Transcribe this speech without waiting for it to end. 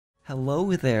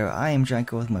Hello there, I am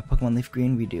GiantGrotle with my Pokemon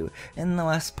LeafGreen redo. In the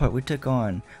last part we took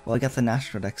on, well, I got the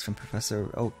National Dex from Professor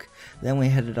Oak. Then we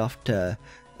headed off to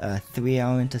 3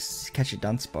 Island to catch a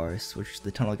Dunsparce, which the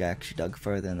tunnel guy actually dug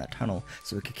further in that tunnel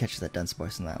so we could catch that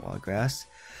Dunsparce in that wild grass.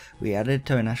 We added it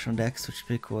to our National Dex, which is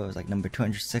pretty cool. It was like number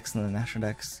 206 in the National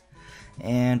Dex.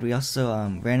 And we also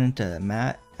ran into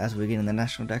Matt as we were getting the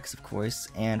National Dex, of course,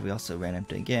 and we also ran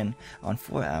into again on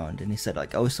 4 Island, and he said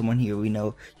like, oh, someone here we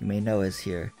know, you may know is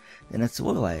here. And it's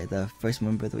Lorelei, the first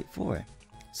member of the Week 4.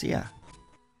 So yeah.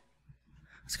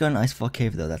 Let's go to Icefall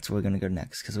Cave though, that's where we're gonna go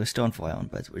next, because we're still on 4 Island,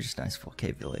 but we're just in Icefall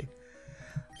Cave really.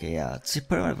 Okay, yeah, let's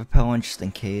put on a repel on just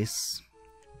in case.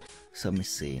 So let me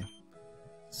see.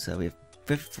 So we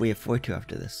have 42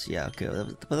 after this. Yeah, okay.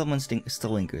 The other one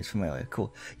still lingers from earlier.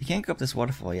 Cool. You can't go up this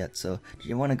waterfall yet, so do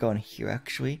you want to go in here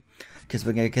actually? Because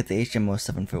we're gonna get the HMO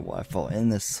 7 for waterfall in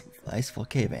this Icefall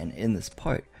Cave and in this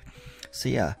part. So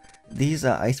yeah, these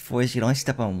ice fours you can only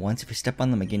step on once. If you step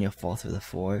on them again, you'll fall through the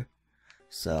floor.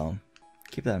 So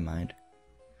keep that in mind.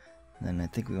 And then I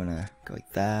think we want to go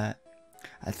like that.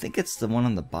 I think it's the one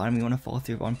on the bottom you want to fall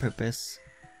through on purpose.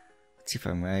 Let's see if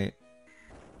I'm right.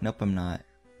 Nope, I'm not.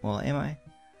 Well, am I?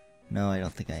 No, I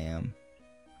don't think I am.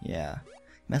 Yeah.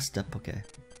 Messed up, okay.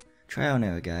 Trial and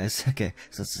error, guys. Okay,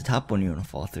 so it's the top one you want to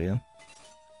fall through.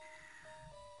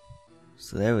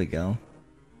 So there we go.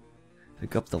 If we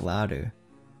go up the ladder,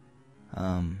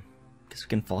 guess we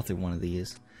can fall through one of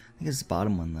these. I think it's the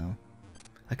bottom one, though.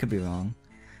 I could be wrong.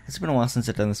 It's been a while since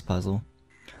I've done this puzzle.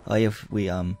 Oh, yeah, if we,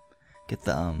 get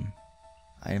the,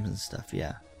 items and stuff,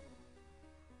 yeah.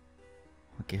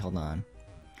 Okay, hold on.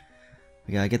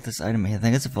 We gotta get this item. I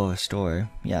think it's a full store.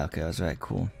 Yeah, okay, I was right.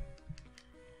 Cool.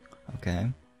 Okay.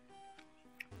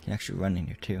 You can actually run in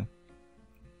here too.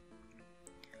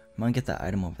 I'm gonna get that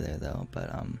item over there though,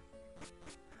 but I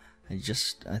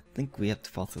think we have to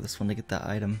fall through this one to get that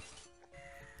item.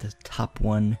 The top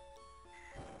one.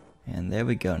 And there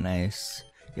we go. Nice.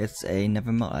 It's a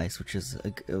Never Melt Ice, which is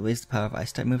raise the power of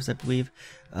Ice type moves, I believe.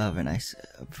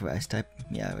 For Ice type.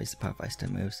 Yeah, raise the power of Ice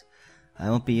type moves. I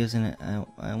won't be using it.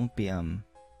 I won't be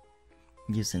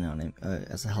using it on it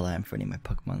as a hell I am for any of my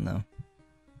Pokemon though.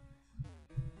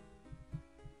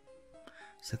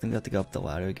 So I think we have to go up the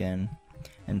ladder again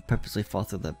and purposely fall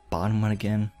through the bottom one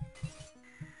again.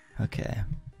 Okay.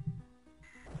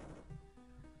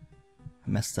 I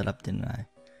messed that up, didn't I?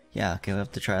 Yeah. Okay, we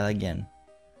have to try that again.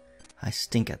 I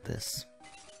stink at this.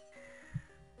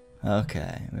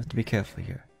 Okay, we have to be careful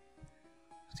here.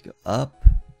 Let's go up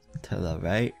to the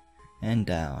right. And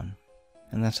down.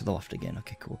 And then to the left again.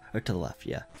 Okay, cool. Or to the left,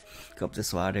 yeah. Go up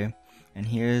this ladder. And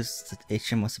here's the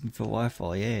HM was for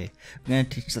waterfall. Yay. We're gonna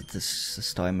teach that this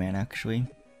Starman actually.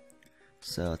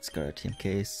 So let's go to our team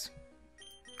case.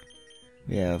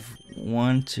 We have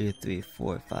 1, 2, 3,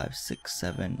 4, 5, 6,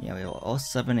 7. Yeah, we have all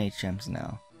 7 HMs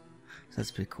now. So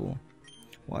that's pretty cool.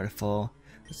 Waterfall.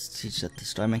 Let's teach that the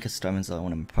Starman, because Starman's the only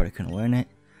one in my party couldn't learn it.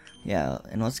 Yeah,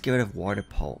 and let's get rid of Water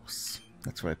Pulse.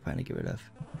 That's what I plan to get rid of.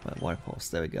 But Water Pulse,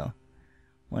 there we go.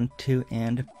 1, 2,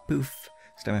 and poof.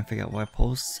 Starman figure out Water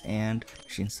Pulse and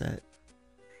machine set.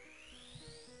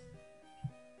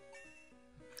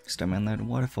 Starman learned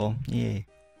Waterfall. Yay.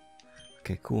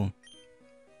 Okay, cool.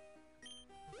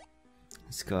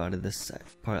 Let's go out of this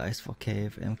part of Icefall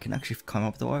Cave, and we can actually climb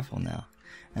up the waterfall now.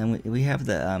 And we have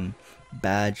the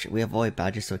badge. We have all 8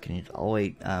 badges, so we can use all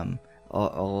 8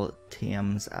 all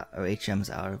TMs or HMs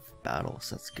out of battle,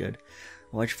 so that's good.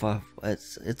 Large fall,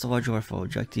 it's a large waterfall.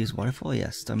 Would you like to use waterfall?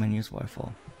 Yes, Starman use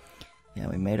waterfall. Yeah,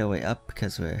 we made our way up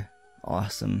because we're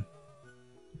awesome.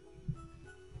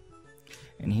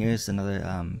 And here's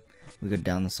another, we go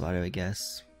down this ladder, I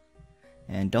guess.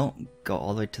 And don't go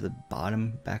all the way to the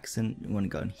bottom, Baxton. You want to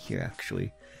go in here,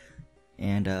 actually.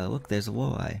 And, look, there's a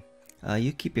Lorelei.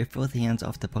 You keep your filthy hands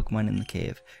off the Pokemon in the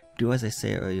cave. Do as I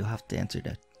say, or you'll have to answer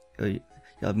that. Or you'll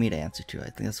have me to answer to. I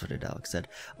think that's what her dog said.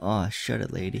 Aw, shut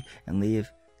it, lady, and leave.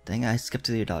 Dang, I skipped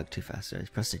to your dog too fast. I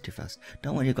pressed it too fast.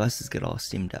 Don't let your glasses get all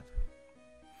steamed up.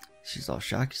 She's all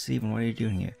shocked. Steven, what are you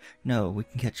doing here? No, we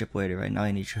can catch up later. Right now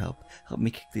I need your help. Help me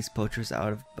kick these poachers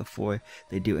out of before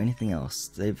they do anything else.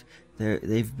 They've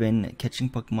been catching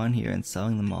Pokemon here and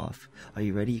selling them off. Are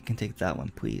you ready? You can take that one,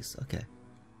 please. Okay.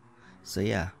 So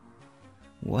yeah.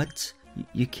 What?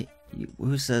 You can't.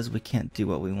 Who says we can't do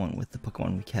what we want with the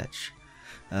Pokemon we catch?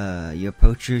 You're a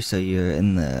poacher, so you're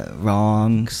in the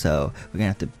wrong, so we're gonna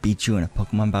have to beat you in a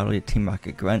Pokemon battle. You're Team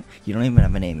Rocket Grunt. You don't even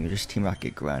have a name, you're just Team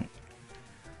Rocket Grunt.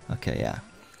 Okay, yeah.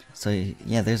 So,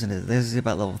 yeah, there's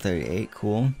about level 38,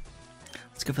 cool.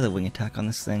 Let's go for the wing attack on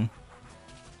this thing.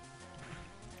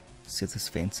 See if this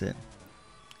faints it.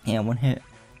 Yeah, 1 hit.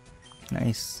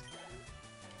 Nice.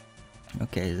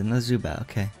 Okay, there's another Zubat,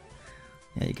 okay.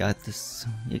 Yeah, you got this.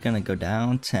 You're gonna go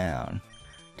downtown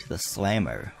to the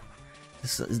Slammer.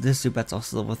 This Zubat's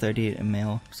also level 38 in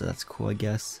male, so that's cool, I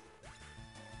guess.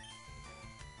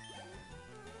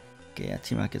 Okay, yeah,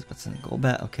 Team Rocket's what's in the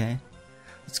Golbat, okay.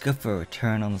 Let's go for a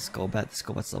return on this Golbat. This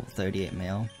Golbat's level 38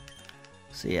 male.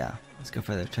 So yeah, let's go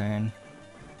for the return.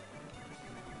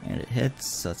 And it hits,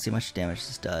 so let's see how much damage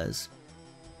this does.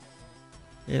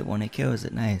 It 1-hit KOs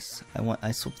it, nice.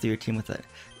 I swept through your team with a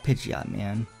Pidgeot,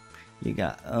 man. You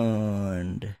got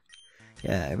owned.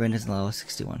 Yeah, everyone is level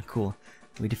 61, cool.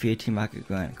 We defeated Team Rocket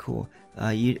Grunt, cool.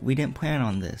 We didn't plan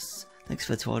on this. Thanks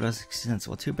for the $12.60.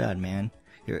 Well, too bad, man.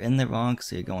 You're in the wrong,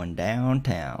 so you're going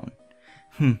downtown.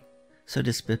 So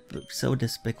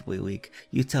despicably weak.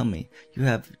 You tell me,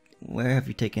 where have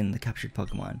you taken the captured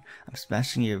Pokemon? I'm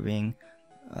smashing your ring,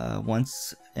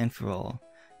 once and for all.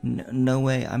 No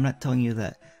way, I'm not telling you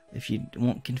that. If you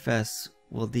won't confess,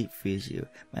 we'll deep freeze you.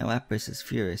 My Lapras is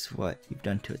furious for what you've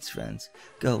done to its friends.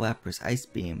 Go Lapras, Ice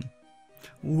Beam.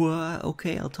 What?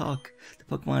 Okay, I'll talk.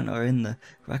 The Pokemon are in the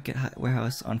Rocket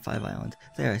Warehouse on 5 Island.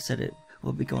 There, I said it.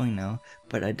 We'll be going now,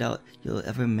 but I doubt you'll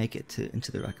ever make it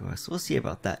into the Rocket Warehouse. We'll see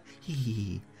about that.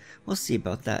 Hee. We'll see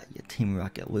about that, you Team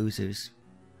Rocket losers.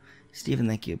 Steven,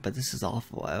 thank you, but this is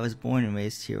awful. I was born and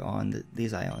raised here on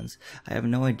these islands. I have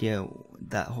no idea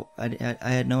that I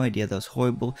had no idea those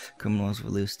horrible criminals were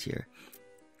loosed here.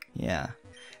 Yeah,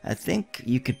 I think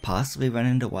you could possibly run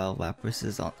into wild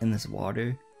Laprases in this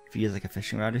water if you use like a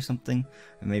fishing rod or something,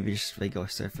 or maybe just go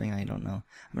surfing. I don't know.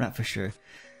 I'm not for sure.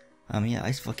 Yeah,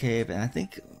 Icefall Cave, and I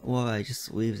think Lorelei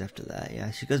just leaves after that. Yeah,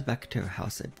 she goes back to her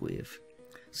house, I believe.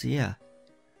 So yeah,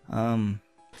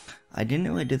 I didn't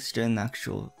really do this during the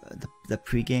actual the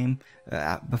pregame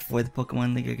before the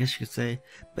Pokemon League, I guess you could say.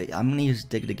 But I'm gonna use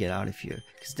Dig to get out of here,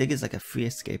 because Dig is like a free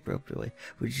escape rope, really.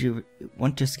 Would you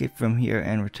want to escape from here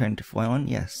and return to Foilon?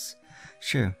 Yes,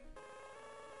 sure.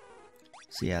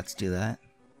 So yeah, let's do that.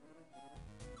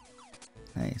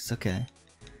 Nice. Okay.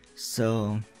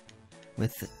 So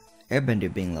with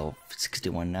Airbender being level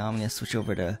 61 now, I'm gonna switch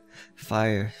over to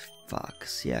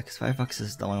Firefox. Yeah, because Firefox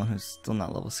is the only one who's still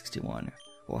not level 61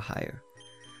 or higher.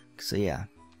 So yeah.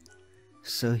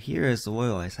 So here is the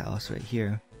Lorelei's house right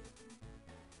here.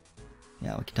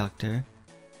 Yeah, we can talk to her.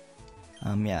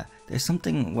 Yeah, there's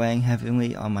something weighing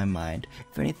heavily on my mind.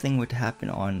 If anything were to happen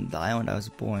on the island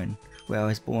where I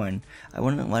was born, I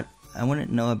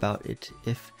wouldn't know about it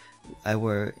if I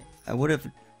wouldn't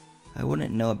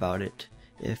know about it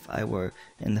if I were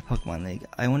in the Pokemon League.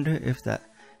 I wonder if that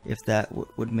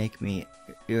would make me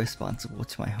irresponsible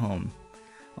to my home.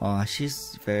 Aw,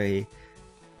 she's very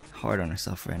hard on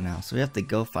herself right now. So we have to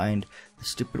go find the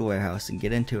stupid warehouse and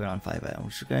get into it on 5 Island,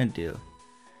 which we're gonna do.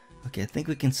 Okay, I think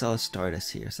we can sell a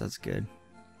Stardust here, so that's good.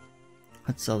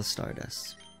 Let's sell the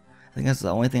Stardust. I think that's the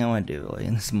only thing I want to do really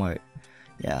in this mart.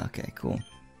 Yeah, okay, cool.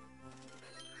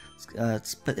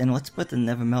 Let's put the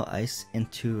Never Melt Ice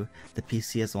into the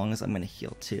PC as long as I'm gonna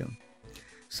heal too.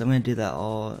 So I'm gonna do that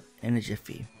all in a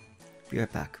jiffy. Be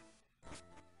right back.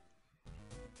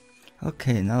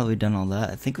 Okay, now that we've done all that,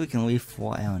 I think we can leave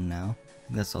 4 Island now. I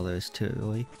think that's all there is to it,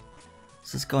 really.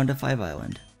 So let's go into 5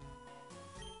 Island.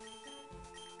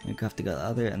 We have to go to the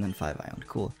other and then 5 Island.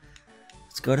 Cool.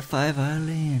 Let's go to 5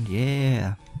 Island.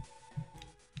 Yeah.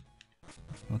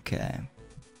 Okay.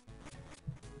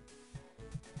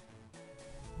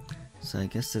 So I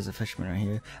guess there's a fisherman right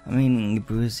here. I mean,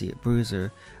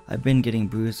 Bruiser. I've been getting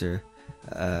Bruiser,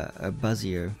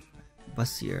 bussier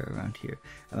around here,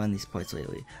 around these parts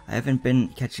lately. I haven't been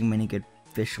catching many good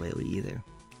fish lately either.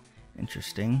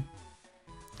 Interesting.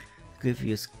 The cliff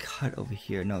view is cut over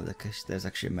here. No, there's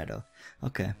actually a meadow.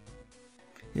 Okay.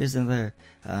 Here's another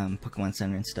Pokemon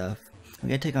Center and stuff. We're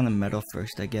gonna take on the meadow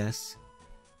first, I guess.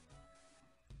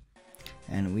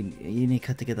 And you need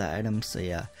to get that item, so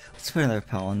yeah. Let's put another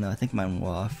repel on though. I think mine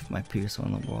wore off. My previous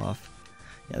one wore off.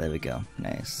 Yeah, there we go.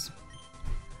 Nice.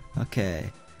 Okay.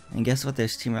 And guess what?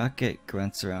 There's Team Rocket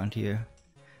grunts around here.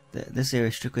 This area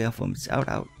is strictly off limits.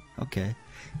 Out. Okay.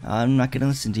 I'm not gonna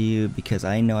listen to you because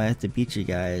I know I have to beat you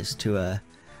guys to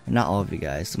not all of you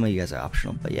guys. Some of you guys are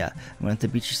optional, but yeah, I'm gonna have to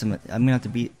beat you I'm gonna have to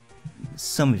beat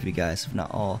some of you guys, if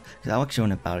not all, because I actually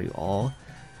want to battle you all.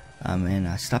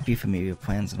 And stop you from your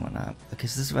plans and whatnot. Okay,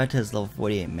 so this Red is level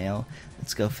 48 male.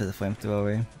 Let's go for the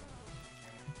flamethrower.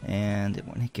 And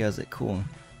when he kills it, cool.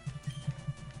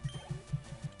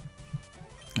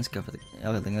 Let's go for the.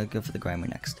 Oh, then I'll go for the Grimer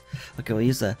next. Okay, we'll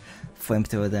use the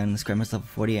flamethrower then. This Grimer's level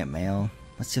 48 male.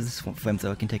 Let's see if this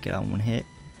flamethrower can take it out in one hit.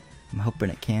 I'm hoping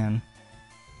it can.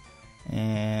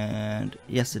 And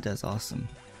yes, it does. Awesome.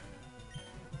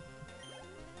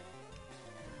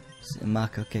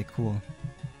 Mach, okay, cool.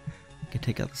 Can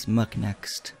take out this muck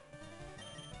next.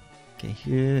 Okay,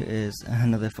 here is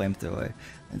another flamethrower.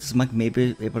 This muck may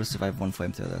be able to survive one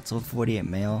flamethrower. It's level 48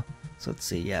 male. So let's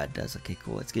see. Yeah, it does. Okay,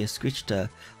 cool. It's gonna screech to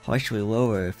harshly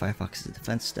lower Firefox's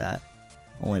defense stat.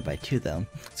 Only by 2 though.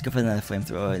 Let's go for another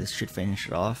flamethrower. This should finish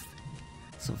it off.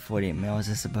 So 48 male as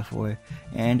I said before.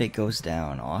 And it goes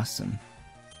down. Awesome.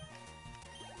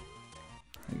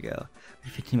 There we go.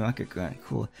 15 rocket grunt.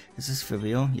 Cool. Is this for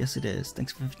real? Yes, it is.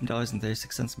 Thanks for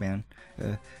 $15.36, man.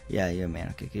 Yeah, you're a man.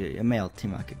 Okay, you're a male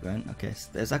Team Rocket Grunt. Okay, so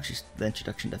there's actually the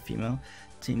introduction to female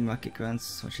Team Rocket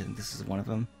Grunts, which I think this is one of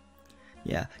them.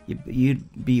 Yeah,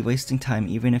 you'd be wasting time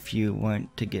even if you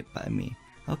weren't to get by me.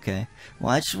 Okay.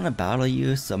 Well, I just want to battle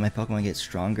you so my Pokemon get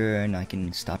stronger and I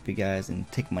can stop you guys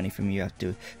and take money from you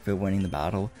for winning the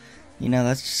battle. You know,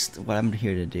 that's just what I'm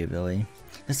here to do, really.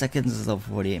 The second is level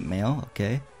 48 male.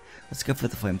 Okay. Let's go for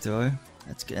the flamethrower.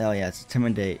 Let's go. Oh yeah, it's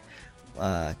Intimidate.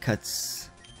 Cuts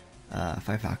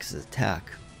Firefox's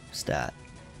attack stat.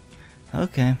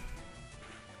 Okay.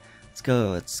 Let's go.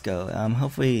 Let's go.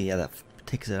 Hopefully, yeah, that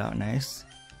takes it out nice.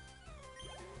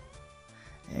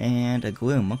 And a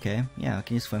Gloom. Okay. Yeah, I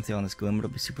can use flamethrower on this Gloom. It'll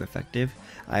be super effective.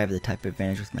 I have the type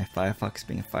advantage with my Firefox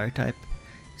being a fire type.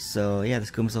 So yeah, this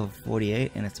Gloom's level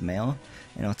 48 and it's male.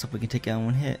 And let's hope we can take it out in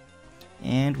one hit.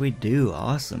 And we do.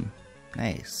 Awesome.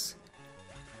 Nice.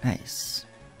 Nice.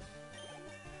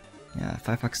 Yeah,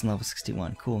 Firefox in level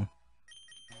 61. Cool.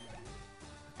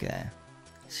 Okay.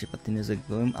 See about the music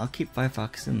boom. I'll keep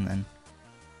Firefox in then.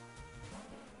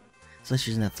 So let's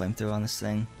use that flamethrower on this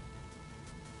thing.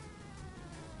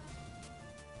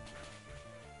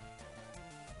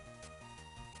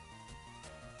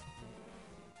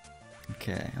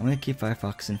 Okay, I'm gonna keep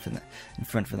Firefox in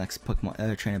front for the next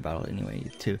Pokemon trainer battle anyway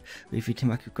too. Leafy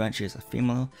Team Rocket Grunt, she is a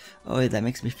female. Oh, that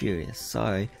makes me furious.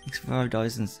 Sorry. Thanks for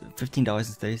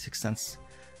 $15.36,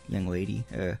 young lady,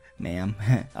 ma'am.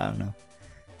 I don't know.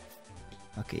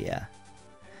 Okay, yeah.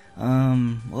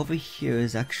 Over here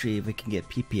is actually we can get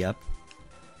PP up,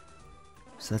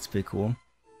 so that's pretty cool.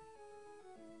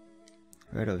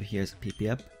 Right over here is a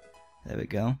PP up. There we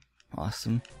go.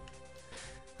 Awesome.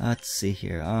 Let's see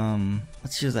here.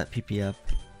 Let's use that PP up.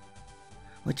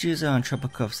 Let's use it on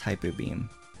Tropicoff's Hyper Beam.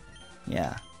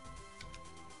 Yeah.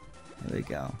 There we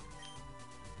go.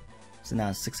 So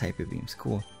now it's 6 Hyper Beams.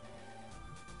 Cool.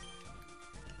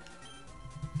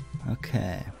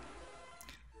 Okay.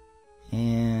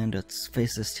 And let's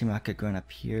face this Team Rocket Grunt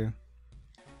up here.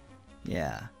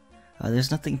 Yeah.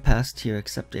 There's nothing past here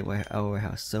except our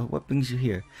warehouse. So what brings you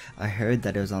here? I heard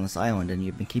that it was on this island and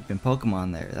you've been keeping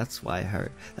Pokemon there. That's why I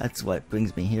heard. That's what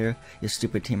brings me here. You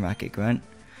stupid Team Rocket Grunt.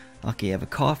 Okay, you have a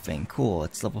coughing. Cool.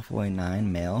 It's level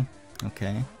 49 male.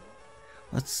 Okay.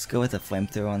 Let's go with a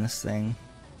flamethrower on this thing.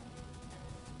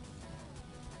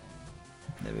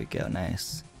 There we go.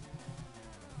 Nice.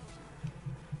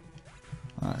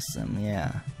 Awesome.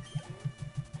 Yeah.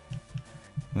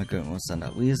 We'll send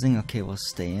out Wheezing. Okay, we'll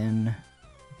stay in.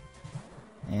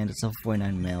 And it's level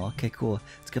 49 male. Okay, cool.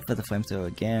 Let's go for the flamethrower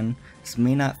again. This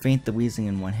may not faint the Wheezing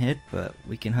in one hit, but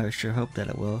we can sure hope that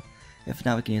it will. If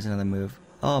not, we can use another move.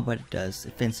 Oh, but it does.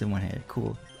 It faints in one hit.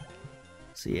 Cool.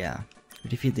 So yeah, we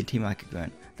defeat the Team Rocket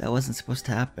Grunt. That wasn't supposed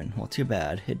to happen. Well, too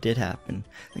bad. It did happen.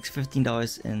 Thanks for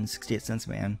 $15.68,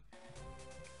 man.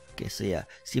 Okay, so yeah.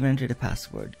 Steven entered a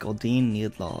password. Goldine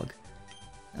need log.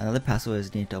 Another password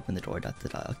is needed to open the door.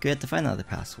 Okay, we have to find another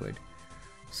password.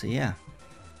 So yeah,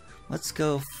 let's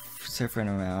go surfing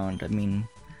around. I mean,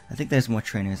 I think there's more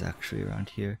trainers actually around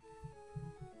here.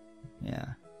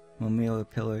 Yeah, Momio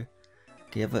Pillar.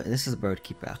 Okay, this is a bird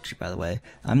keeper actually, by the way.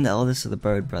 I'm the eldest of the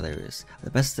bird brothers. The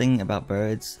best thing about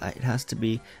birds, it has to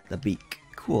be the beak.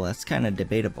 Cool, that's kind of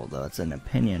debatable though. It's an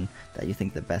opinion that you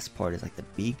think the best part is like the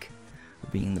beak, or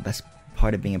being the best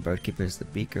part of being a bird keeper is the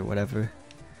beak or whatever.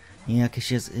 Yeah, because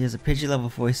he has a Pidgey level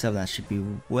 47 that should be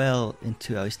well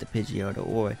into at least a Pidgeotto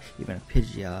or even a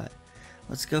Pidgeot.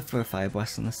 Let's go for a Fire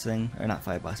Blast on this thing. Or not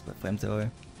Fire Blast, but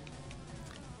Flamethrower.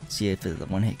 Let's see if it's a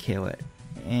one-hit KO it.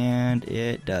 And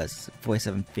it does.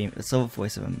 47 female, it's level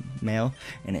 47 male,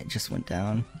 and it just went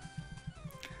down.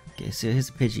 Okay, so here's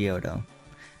a Pidgeotto.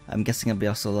 I'm guessing it'll be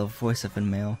also level 47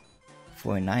 male.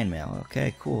 49 male.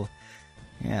 Okay, cool.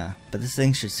 Yeah, but this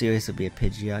thing should seriously be a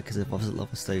Pidgeot because it evolves at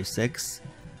level 36.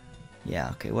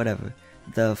 Yeah, okay, whatever.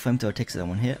 The flamethrower takes it on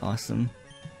one hit, awesome.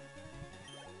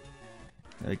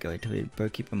 There we go, I tweeted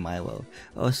Birdkeeper Milo.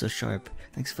 Oh, so sharp.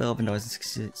 Thanks for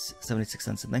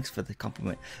 $11.76 and thanks for the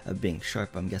compliment of being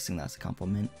sharp. I'm guessing that's a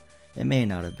compliment. It may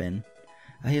not have been.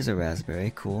 Here's a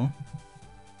raspberry, cool.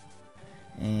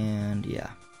 And yeah.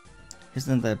 Here's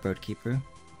another Birdkeeper.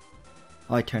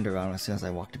 Oh, I turned around as soon as I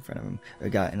walked in front of him, or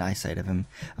got an eyesight of him.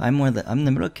 I'm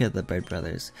the middle kid of the bird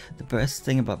brothers. The best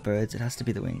thing about birds, it has to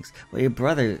be the wings. Well, your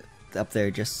brother up there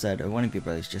just said, or one of your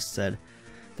brothers just said,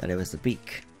 that it was the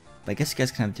beak. But I guess you guys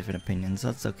can have different opinions,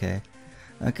 that's okay.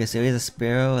 Okay, so he has a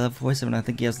sparrow, level 47, I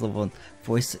think he has level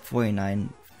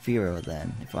 49 Firo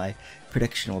then, if my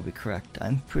prediction will be correct.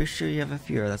 I'm pretty sure you have a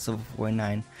Firo that's level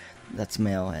 49, that's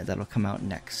male, and that'll come out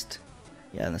next.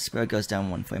 Yeah, and the sparrow goes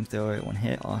down one flamethrower, one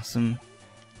hit, awesome.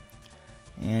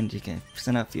 And you can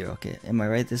send out Firo, okay. Am I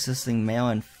right, this is thing male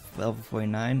and level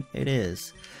 49? It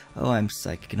is. Oh, I'm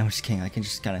psychic, no, I'm just kidding, I can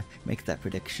just kind of make that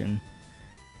prediction.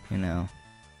 You know,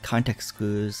 context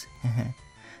clues.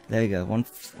 There you go, one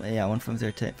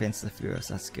flamethrower to advance the Firos,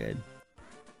 that's good.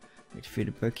 We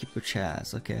defeated Birdkeeper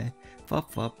Chaz, okay.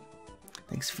 Fop fop.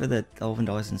 Thanks for the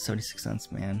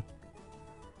 $11.76, man.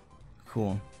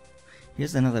 Cool.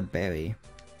 Here's another berry.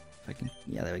 If I can,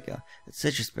 yeah, there we go. It's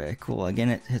citrus berry, cool. Again,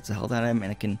 it hits a held item,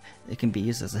 and it can be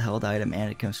used as a held item,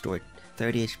 and it can restore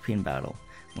 30 HP in battle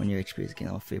when your HP is getting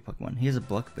level 3 Pokemon. Here's a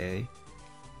blackberry.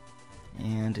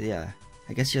 And yeah,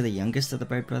 I guess you're the youngest of the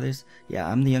bird brothers? Yeah,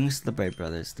 I'm the youngest of the bird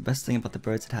brothers. The best thing about the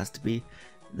birds, it has to be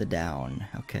the down,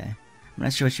 okay. I'm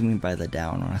not sure what you mean by the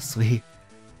down, honestly.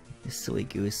 You silly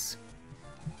goose.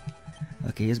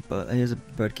 Okay, here's a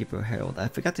Birdkeeper Herald. I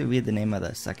forgot to read the name of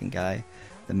the second guy,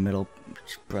 the middle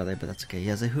brother, but that's okay. He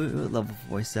has a Hoot Hoot level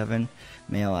 47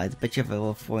 male. I bet you have a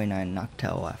level 49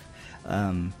 Noctowl left.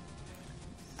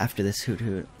 After this Hoot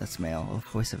Hoot, that's male. Level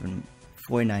 47,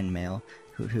 49 male.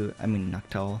 Hoot Hoot, I mean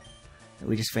Noctowl.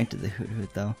 We just fainted the Hoot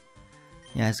Hoot though.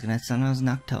 Yeah, it's gonna sound as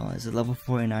Noctowl. Is it level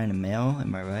 49 a male?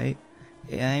 Am I right?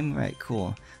 Yeah, I'm right,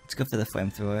 cool. Let's go for the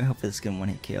flamethrower. Hopefully this can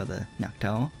one-hit KO the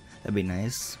Noctowl. That'd be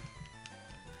nice.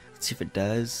 Let's see if it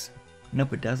does.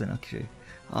 Nope, it doesn't actually.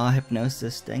 Oh,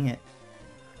 hypnosis, dang it.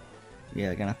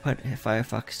 Yeah, gonna put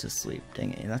Firefox to sleep,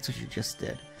 dang it. That's what you just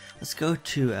did. Let's go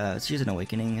to, let's use an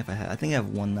awakening if I think I have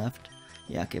one left.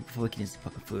 Yeah, okay, before we can use the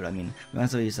Poké Food, I mean, we might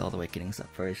as well use all the awakenings up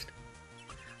first.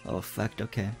 Oh, effect,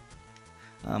 okay.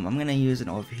 I'm gonna use an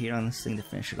overheat on this thing to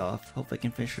finish it off. Hopefully I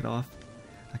can finish it off.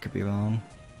 I could be wrong.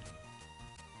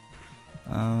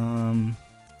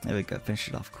 There we go, finish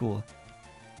it off, cool.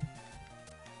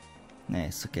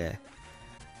 Nice, okay.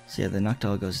 So yeah, the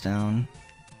Noctowl goes down.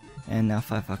 And now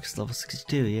Firefox level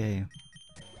 62, yay.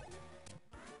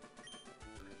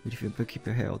 Beautiful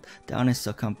Birdkeeper Herald. Down is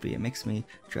so comfy, it makes me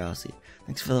drowsy.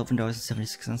 Thanks for the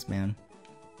 $11.76, man.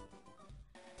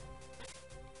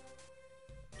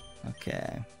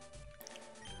 Okay.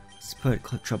 Let's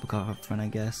put Trouble Call up front, I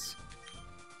guess.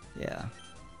 Yeah.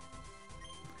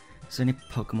 Is there any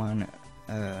Pokemon,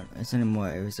 is there any more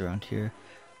areas around here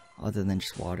other than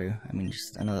just water? I mean,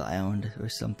 just another island or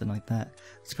something like that.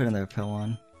 Let's put another repel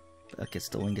on. Okay, it's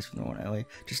the Wingus from the one away.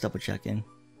 Just double checking.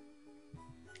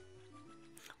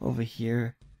 Over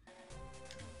here,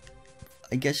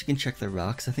 I guess you can check the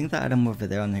rocks. I think the item over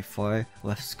there on the far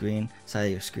left screen, side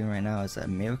of your screen right now, is a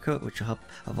Mirror Coat, which will help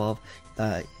evolve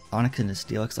Onyx into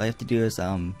Steelix. All you have to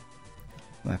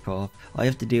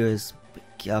do is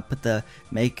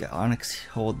make Onyx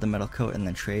hold the metal coat and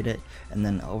then trade it, and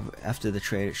then after the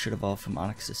trade it should evolve from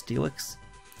Onyx to Steelix.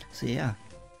 So yeah,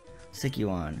 let's take you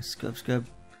on. Scrub Scrub.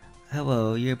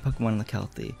 Hello, you're a Pokemon look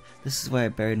healthy. This is where I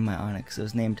buried my Onyx. It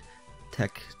was named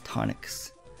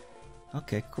Tectonics.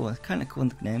 Okay, cool. It's kind of cool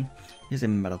nickname. Here's a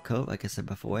metal coat, like I said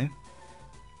before.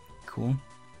 Cool.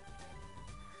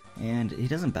 And he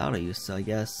doesn't battle you, so I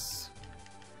guess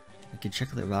I can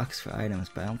check the rocks for items,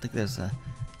 but I don't think there's a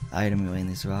item really in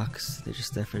these rocks. They're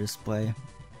just there for display.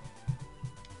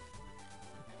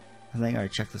 I think I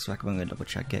already checked this rock, but I'm gonna double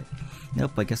check it.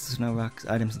 Nope, I guess there's no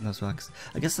items in those rocks.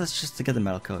 I guess that's just to get the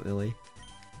metal coat, really.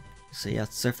 So yeah,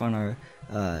 let's surf on our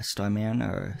Starman,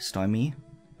 or Starmie.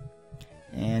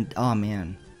 And oh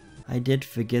man, I did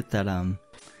forget that I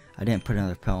didn't put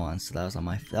another repel on, so that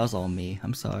was all me.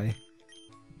 I'm sorry.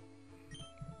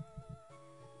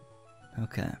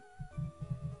 Okay.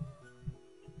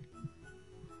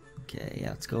 Okay, yeah,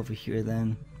 let's go over here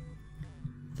then.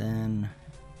 Then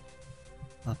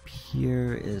up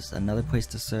here is another place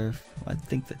to surf. Well, I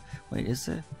think that, wait, is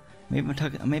there? Maybe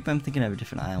I'm thinking of a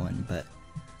different island, but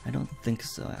I don't think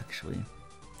so actually.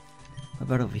 What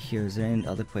about over here? Is there any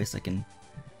other place I can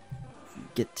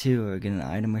get to or get an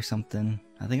item or something?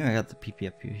 I think I got the PP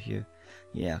up here.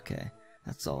 Yeah, okay.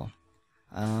 That's all.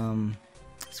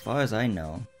 As far as I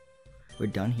know, we're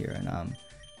done here in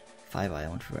 5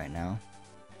 Island for right now.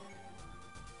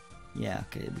 Yeah,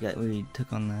 okay, we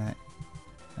took on that.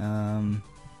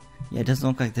 Yeah, it doesn't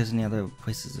look like there's any other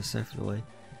places to surf really.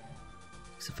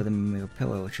 Except for the Mirror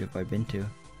Pillar, which we've already been to.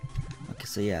 Okay,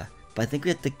 so yeah, But I think we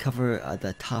have to cover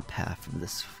the top half of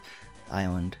this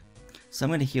island. So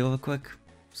I'm gonna heal real quick,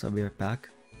 so I'll be right back.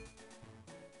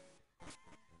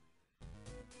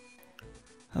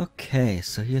 Okay,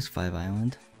 so here's 5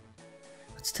 Island.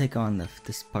 Let's take on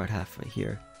this part half right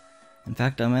here. In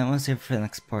fact, I might want to save it for the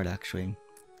next part actually.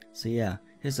 So yeah,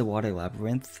 here's the water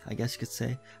labyrinth, I guess you could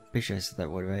say. I'm pretty sure I said that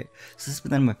word right. So this has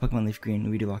been my Pokemon LeafGreen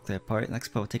redo walkthrough part. Next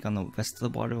part we'll take on the rest of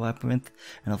the water labyrinth,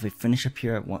 and hopefully finish up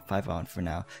here at 5 Island for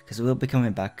now, because we'll be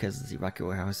coming back because the Rocket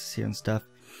Warehouse is here and stuff.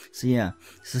 So yeah,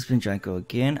 this has been GiantGrotle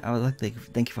again. I would like to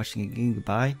thank you for watching again,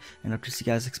 goodbye, and hope to see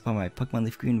you guys next part of my Pokemon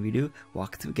LeafGreen redo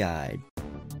walkthrough guide.